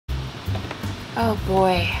Oh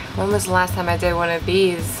boy, when was the last time I did one of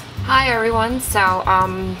these? Hi everyone, so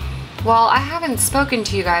well, I haven't spoken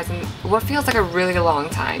to you guys in what feels like a really long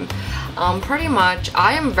time. Pretty much,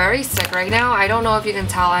 I am very sick right now. I don't know if you can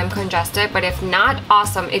tell I'm congested, but if not,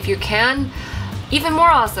 awesome. If you can, even more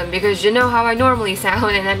awesome, because you know how I normally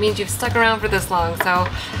sound, and that means you've stuck around for this long. So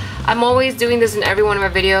I'm always doing this in every one of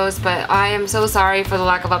my videos, but I am so sorry for the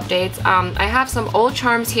lack of updates. I have some old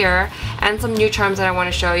charms here and some new charms that I want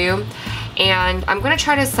to show you. And I'm going to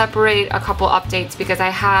try to separate a couple updates because I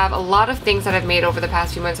have a lot of things that I've made over the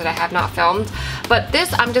past few months that I have not filmed. But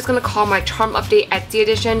this I'm just going to call my Charm Update Etsy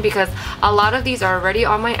edition because a lot of these are already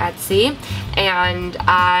on my Etsy. And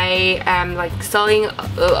I am like selling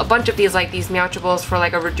a bunch of these, like these Meowchables, for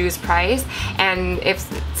like a reduced price. And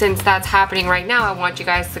since that's happening right now, I want you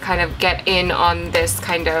guys to kind of get in on this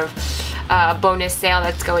kind of bonus sale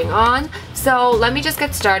that's going on. So let me just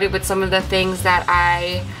get started with some of the things that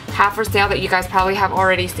I have for sale that you guys probably have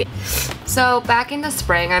already seen. So back in the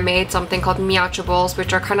spring, I made something called Meowchables,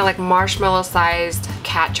 which are kind of like marshmallow sized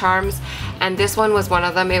cat charms, and this one was one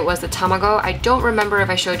of them. It was the Tamago. I don't remember if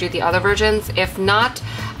I showed you the other versions. If not,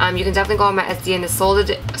 you can definitely go on my Etsy and the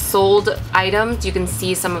sold items. You can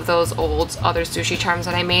see some of those old other sushi charms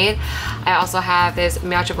that I made. I also have this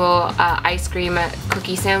Meowchable ice cream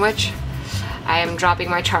cookie sandwich. I am dropping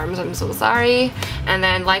my charms, I'm so sorry. And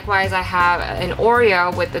then likewise I have an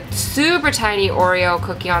Oreo with the super tiny Oreo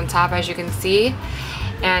cookie on top, as you can see.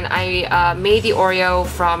 And I made the Oreo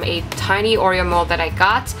from a tiny Oreo mold that I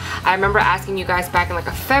got. I remember asking you guys back in like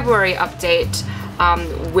a February update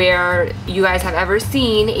where you guys have ever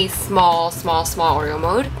seen a small Oreo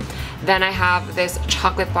mold. Then I have this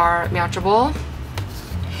chocolate bar Meowchable.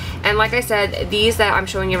 And like I said, these that I'm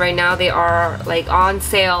showing you right now, they are like on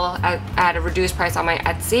sale at a reduced price on my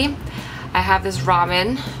Etsy. I have this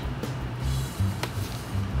ramen.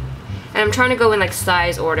 And I'm trying to go in like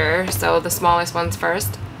size order, so the smallest ones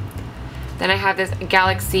first. Then I have this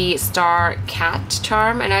Galaxy Star Cat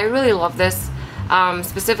charm, and I really love this,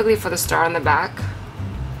 specifically for the star on the back.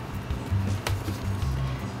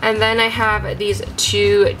 And then I have these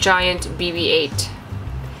two giant BB-8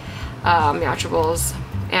 Meowchables.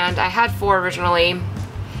 And I had 4 originally,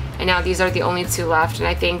 and now these are the only 2 left. And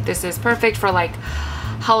I think this is perfect for like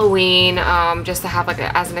Halloween, just to have like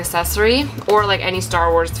as an accessory, or like any Star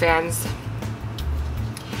Wars fans.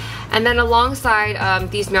 And then alongside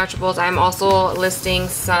these Meowchables, I'm also listing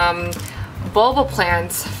some bulba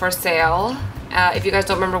plants for sale. If you guys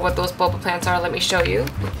don't remember what those bulba plants are, let me show you.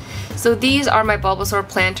 So these are my Bulbasaur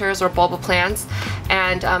planters, or bulba plants,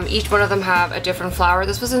 and each one of them have a different flower.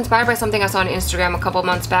 This was inspired by something I saw on Instagram a couple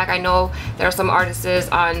months back. I know there are some artists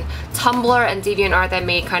on Tumblr and DeviantArt that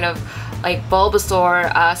made kind of like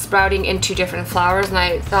Bulbasaur sprouting into different flowers, and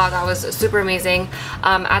I thought that was super amazing.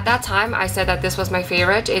 At that time, I said that this was my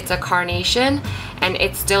favorite. It's a carnation, and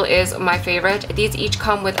it still is my favorite. These each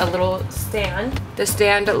come with a little stand. The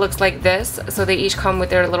stand looks like this, so they each come with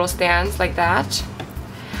their little stands like that.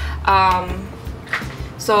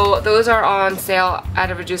 So those are on sale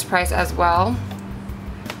at a reduced price as well.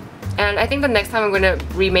 And I think the next time I'm going to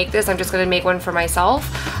remake this, I'm just going to make one for myself,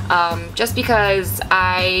 just because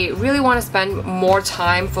I really want to spend more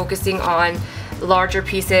time focusing on larger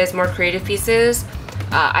pieces, more creative pieces.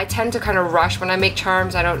 I tend to kind of rush when I make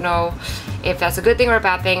charms. I don't know if that's a good thing or a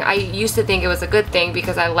bad thing. I used to think it was a good thing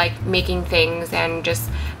because I like making things and just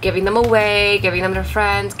giving them away, giving them to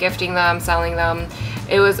friends, gifting them, selling them.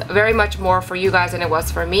 It was very much more for you guys than it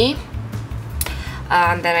was for me.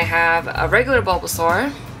 Then I have a regular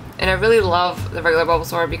Bulbasaur, and I really love the regular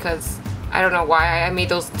Bulbasaur because I don't know why I made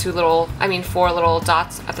those 4 little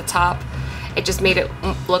dots at the top. It just made it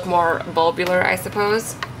look more bulbular, I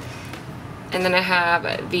suppose. And then I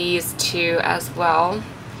have these 2 as well.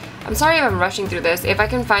 I'm sorry if I'm rushing through this. If I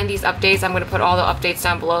can find these updates, I'm going to put all the updates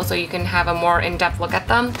down below so you can have a more in-depth look at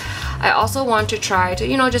them. I also want to try to,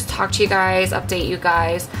 you know, just talk to you guys, update you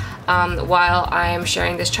guys while I'm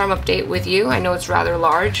sharing this charm update with you. I know it's rather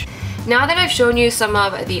large. Now that I've shown you some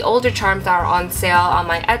of the older charms that are on sale on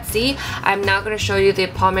my Etsy, I'm now going to show you the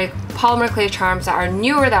polymer clay charms that are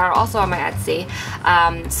newer that are also on my Etsy.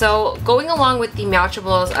 So going along with the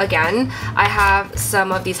Meowchables again, I have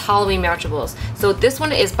some of these Halloween Meowchables. So this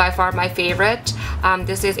one is by far my favorite.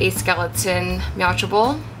 This is a skeleton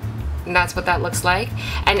Meowchable. And that's what that looks like.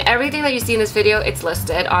 And everything that you see in this video, it's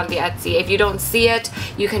listed on the Etsy. If you don't see it,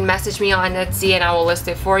 you can message me on Etsy and I will list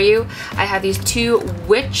it for you. I have these 2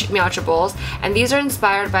 witch Meowchables, and these are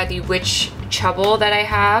inspired by the witch chubble that I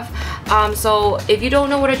have. So if you don't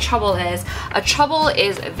know what a chubble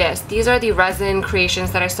is this. These are the resin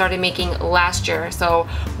creations that I started making last year. So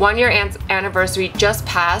 1 year anniversary just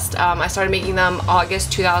passed. I started making them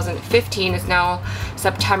August 2015. It's now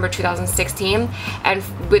September 2016. And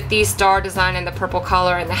with the star design and the purple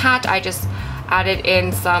color and the hat, I just added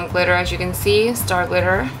in some glitter, as you can see, star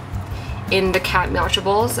glitter in the cat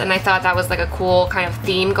Meowachables, and I thought that was like a cool kind of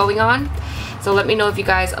theme going on. So let me know if you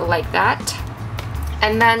guys like that.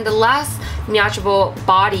 And then the last Meowachable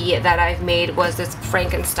body that I've made was this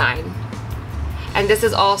Frankenstein. And this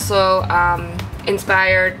is also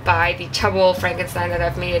inspired by the Chubble Frankenstein that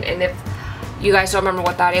I've made, and if you guys don't remember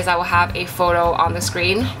what that is, I will have a photo on the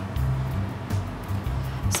screen.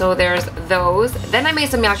 So there's those. Then I made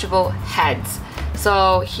some Meowachable heads.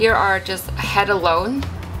 So here are just head alone.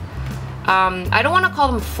 I don't want to call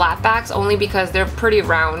them flatbacks only because they're pretty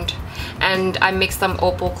round, and I mixed some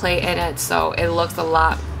opal clay in it so it looks a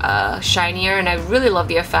lot shinier, and I really love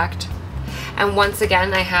the effect. And once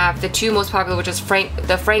again, I have the two most popular, which is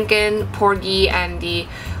the Franken Porgy and the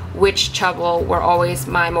Witch Chubble were always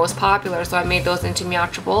my most popular, so I made those into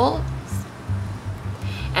Meowachable.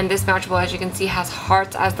 And this Meowachable, as you can see, has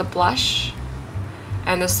hearts as the blush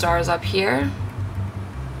and the stars up here.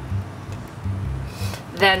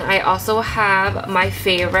 Then I also have my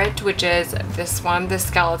favorite, which is this one, the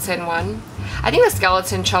skeleton one. I think the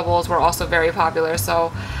skeleton Chubbles were also very popular,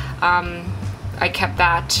 so I kept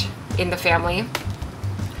that in the family.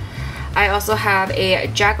 I also have a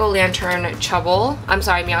jack-o'-lantern Chubble, I'm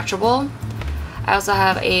sorry, Meowachable. I also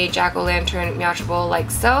have a jack-o'-lantern Meowachable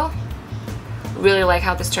like so. Really like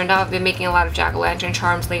how this turned out. I've been making a lot of jack-o'-lantern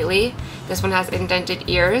charms lately. This one has indented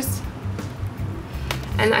ears.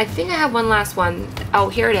 And I think I have one last one. Oh,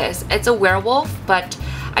 here it is. It's a werewolf, but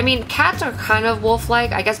I mean, cats are kind of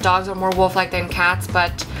wolf-like. I guess dogs are more wolf-like than cats,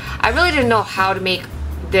 but I really didn't know how to make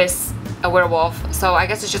this a werewolf. So I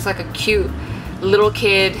guess it's just like a cute little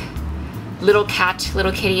kid, little cat,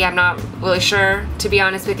 little kitty. I'm not really sure, to be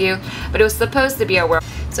honest with you, but it was supposed to be a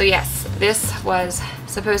werewolf. So yes, this was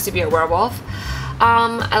supposed to be a werewolf.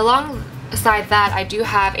 Alongside that, I do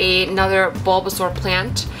have another Bulbasaur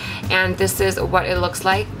plant, and this is what it looks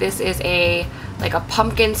like. This is like a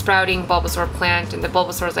pumpkin sprouting Bulbasaur plant, and the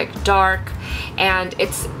Bulbasaur is like dark, and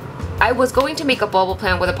I was going to make a bulb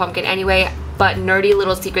plant with a pumpkin anyway, but Nerdy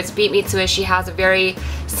Little Secrets beat me to it. She has a very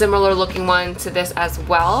similar looking one to this as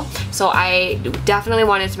well, so I definitely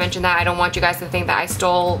wanted to mention that. I don't want you guys to think that I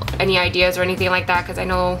stole any ideas or anything like that, because I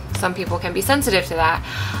know some people can be sensitive to that.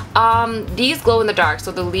 These glow in the dark,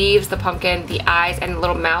 so the leaves, the pumpkin, the eyes, and the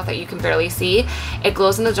little mouth that you can barely see, it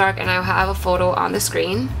glows in the dark, and I have a photo on the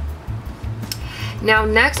screen. Now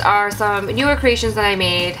next are some newer creations that I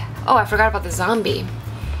made. Oh, I forgot about the zombie.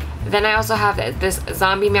 Then I also have this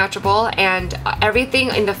zombie Meowachable, and everything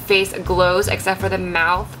in the face glows except for the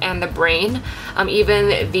mouth and the brain.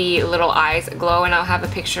 Even the little eyes glow, and I'll have a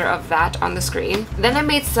picture of that on the screen. Then I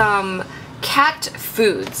made some cat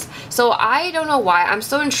foods. So I don't know why, I'm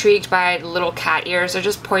so intrigued by little cat ears. They're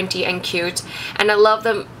just pointy and cute, and I love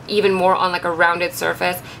them even more on like a rounded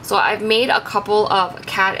surface. So I've made a couple of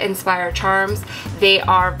cat inspired charms. They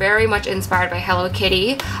are very much inspired by Hello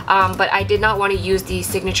Kitty, but I did not want to use the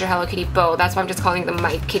signature Hello Kitty bow. That's why I'm just calling them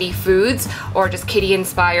my kitty foods, or just kitty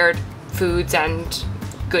inspired foods and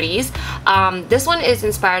goodies. This one is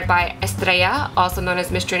inspired by Estrella, also known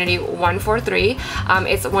as Miss Trinity 143.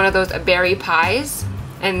 It's one of those berry pies,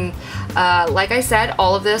 and like I said,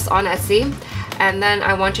 all of this on Etsy. And then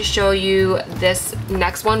I want to show you this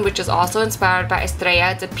next one, which is also inspired by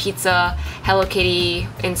Estrella. It's a pizza Hello Kitty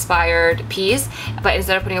inspired piece, but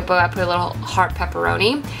instead of putting a bow, I put a little heart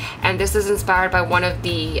pepperoni. And this is inspired by one of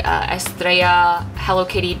the Estrella Hello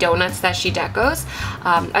Kitty donuts that she decos.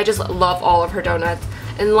 I just love all of her donuts.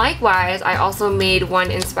 And likewise, I also made one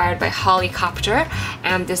inspired by Hollycopter,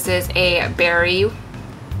 and this is a berry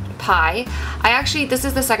pie. This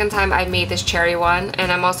is the second time I made this cherry one,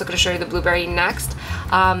 and I'm also going to show you the blueberry next.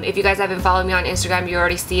 If you guys have been following me on Instagram, you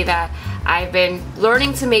already see that I've been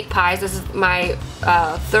learning to make pies. This is my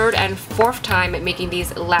third and fourth time at making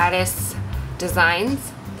these lattice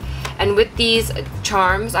designs. And with these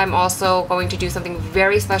charms, I'm also going to do something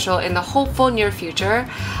very special in the hopeful near future.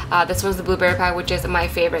 This one's the blueberry pie, which is my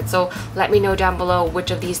favorite. So let me know down below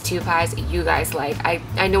which of these two pies you guys like.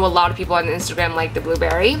 I know a lot of people on Instagram like the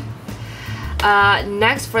blueberry.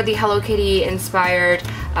 Next, for the Hello Kitty inspired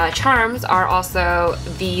charms are also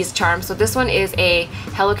these charms. So this one is a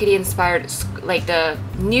Hello Kitty inspired, like the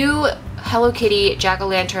new Hello Kitty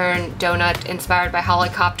jack-o'-lantern donut inspired by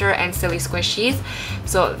helicopter and silly squishies.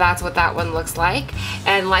 So that's what that one looks like.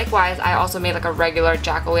 And likewise, I also made like a regular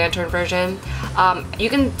jack-o'-lantern version. You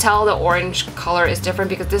can tell the orange color is different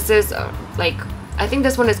because this is like, I think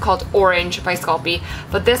this one is called Orange by Sculpey,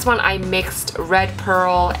 but this one I mixed red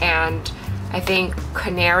pearl and I think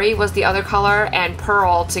canary was the other color and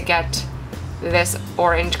pearl to get this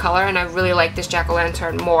orange color, and I really like this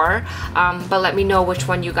jack-o'-lantern more, but let me know which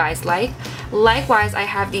one you guys like. Likewise, I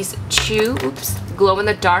have these two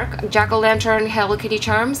glow-in-the-dark jack-o'-lantern Hello Kitty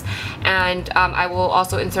charms, and I will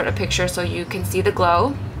also insert a picture so you can see the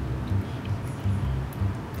glow.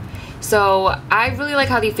 So I really like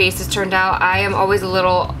how the faces turned out. I am always a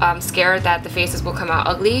little scared that the faces will come out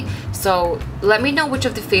ugly, so let me know which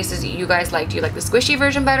of the faces you guys like. Do you like the squishy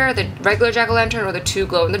version better, the regular jack-o'-lantern, or the two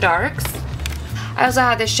glow-in-the-darks? I also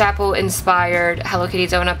had this chapeau inspired Hello Kitty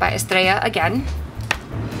donut by Estrella again.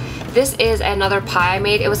 This is another pie I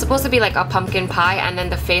made. It was supposed to be like a pumpkin pie, and then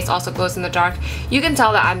the face also glows in the dark. You can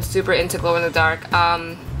tell that I'm super into glow in the dark.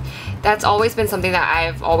 That's always been something that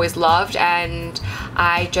I've always loved, and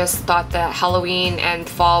I just thought that Halloween and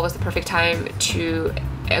fall was the perfect time to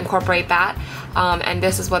incorporate that. And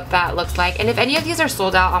this is what that looks like. And if any of these are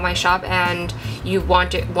sold out on my shop and you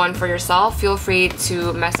want one for yourself, feel free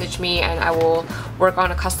to message me and I will work on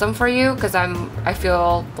a custom for you, because I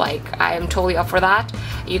feel like I am totally up for that.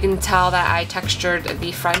 You can tell that I textured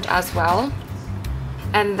the front as well.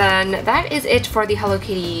 And then that is it for the Hello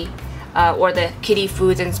Kitty or the kitty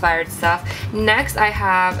foods inspired stuff. Next, I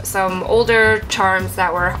have some older charms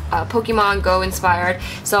that were Pokemon Go inspired.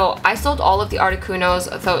 So I sold all of the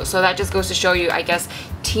Articunos, so that just goes to show you, I guess,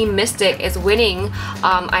 Team Mystic is winning.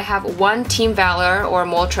 I have one Team Valor or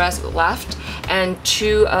Moltres left and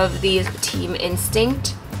two of these Team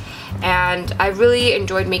Instinct. And I really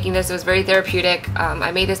enjoyed making this. It was very therapeutic.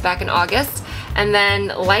 I made this back in August. And then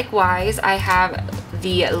likewise, I have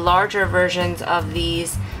the larger versions of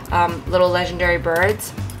these little legendary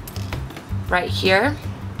birds right here,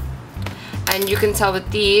 and you can tell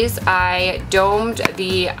with these I domed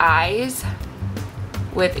the eyes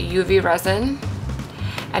with UV resin,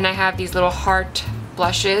 and I have these little heart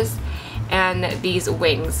blushes and these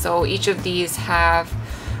wings. So each of these have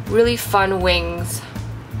really fun wings,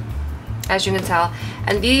 as you can tell,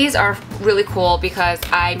 and these are really cool because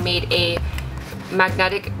I made a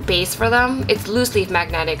magnetic base for them. It's loose leaf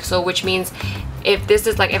magnetic, so which means if this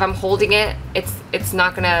is like, if I'm holding it, it's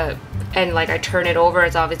not gonna, and like I turn it over,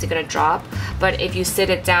 it's obviously gonna drop. But if you sit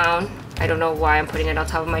it down, I don't know why I'm putting it on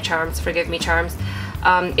top of my charms, forgive me charms,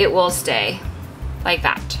 it will stay like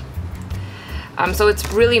that. So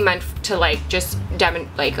it's really meant to like just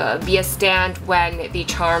be a stand when the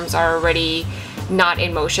charms are already not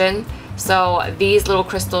in motion. So these little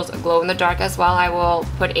crystals glow in the dark as well. I will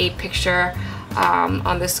put a picture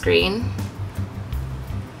on the screen.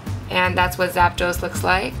 And that's what Zapdos looks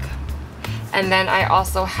like. And then I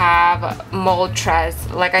also have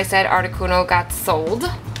Moltres. Like I said, Articuno got sold.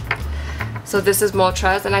 So this is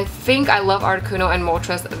Moltres, and I think I love Articuno and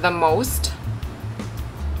Moltres the most.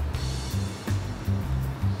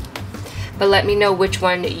 But let me know which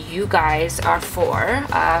one you guys are for.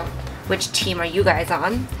 Which team are you guys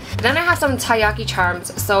on? Then I have some taiyaki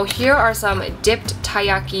charms. So here are some dipped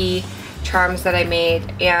taiyaki charms that I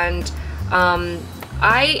made, and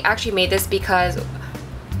I actually made this because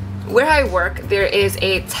where I work there is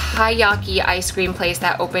a taiyaki ice cream place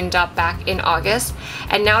that opened up back in August,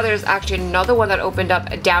 and now there's actually another one that opened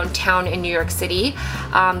up downtown in New York City.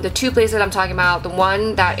 The two places I'm talking about, the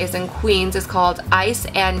one that is in Queens is called Ice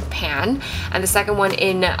and Pan, and the second one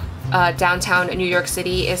in downtown New York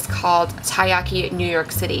City is called Taiyaki New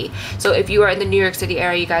York City. So if you are in the New York City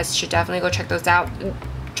area, you guys should definitely go check those out.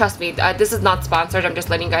 Trust me, this is not sponsored, I'm just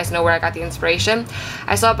letting you guys know where I got the inspiration.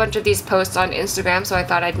 I saw a bunch of these posts on Instagram, so I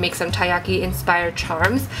thought I'd make some taiyaki inspired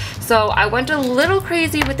charms. So I went a little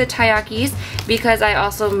crazy with the taiyakis because I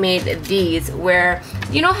also made these, where,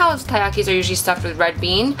 you know how taiyakis are usually stuffed with red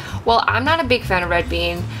bean? Well, I'm not a big fan of red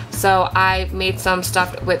bean, so I made some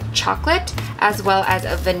stuffed with chocolate as well as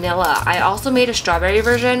vanilla. I also made a strawberry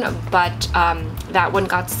version, but that one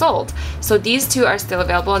got sold. So these two are still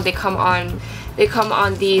available, and they come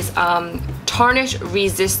on these tarnish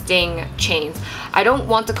resisting chains. I don't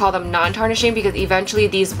want to call them non-tarnishing because eventually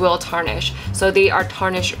these will tarnish. So they are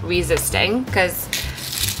tarnish resisting because,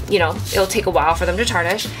 you know, it'll take a while for them to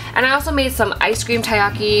tarnish. And I also made some ice cream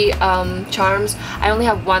taiyaki charms. I only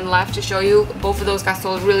have one left to show you. Both of those got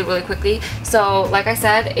sold really, really quickly. So like I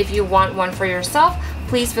said, if you want one for yourself,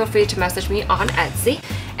 please feel free to message me on Etsy.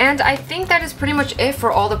 And I think that is pretty much it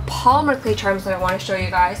for all the polymer clay charms that I want to show you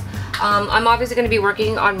guys. I'm obviously going to be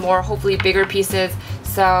working on more, hopefully bigger pieces.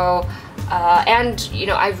 So, and you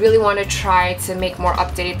know, I really want to try to make more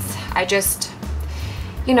updates. I just,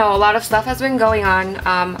 you know, a lot of stuff has been going on.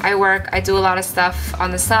 I do a lot of stuff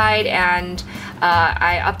on the side, and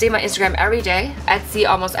I update my Instagram every day, Etsy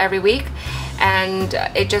almost every week, and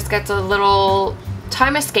it just gets a little,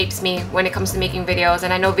 time escapes me when it comes to making videos,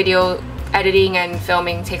 and I know video editing and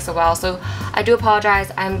filming takes a while, so I do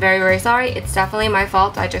apologize. I'm very, very sorry. It's definitely my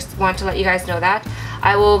fault. I just want to let you guys know that.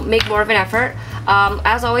 I will make more of an effort.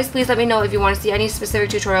 As always, please let me know if you want to see any specific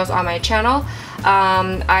tutorials on my channel.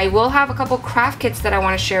 I will have a couple craft kits that I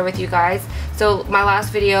want to share with you guys. So my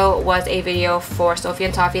last video was a video for Sophie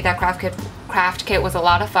and Toffee. That craft kit was a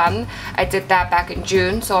lot of fun. I did that back in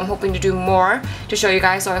June, so I'm hoping to do more to show you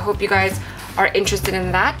guys, so I hope you guys are interested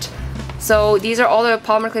in that. So these are all the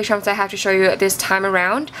polymer clay shrubs I have to show you this time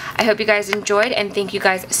around. I hope you guys enjoyed, and thank you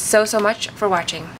guys so much for watching.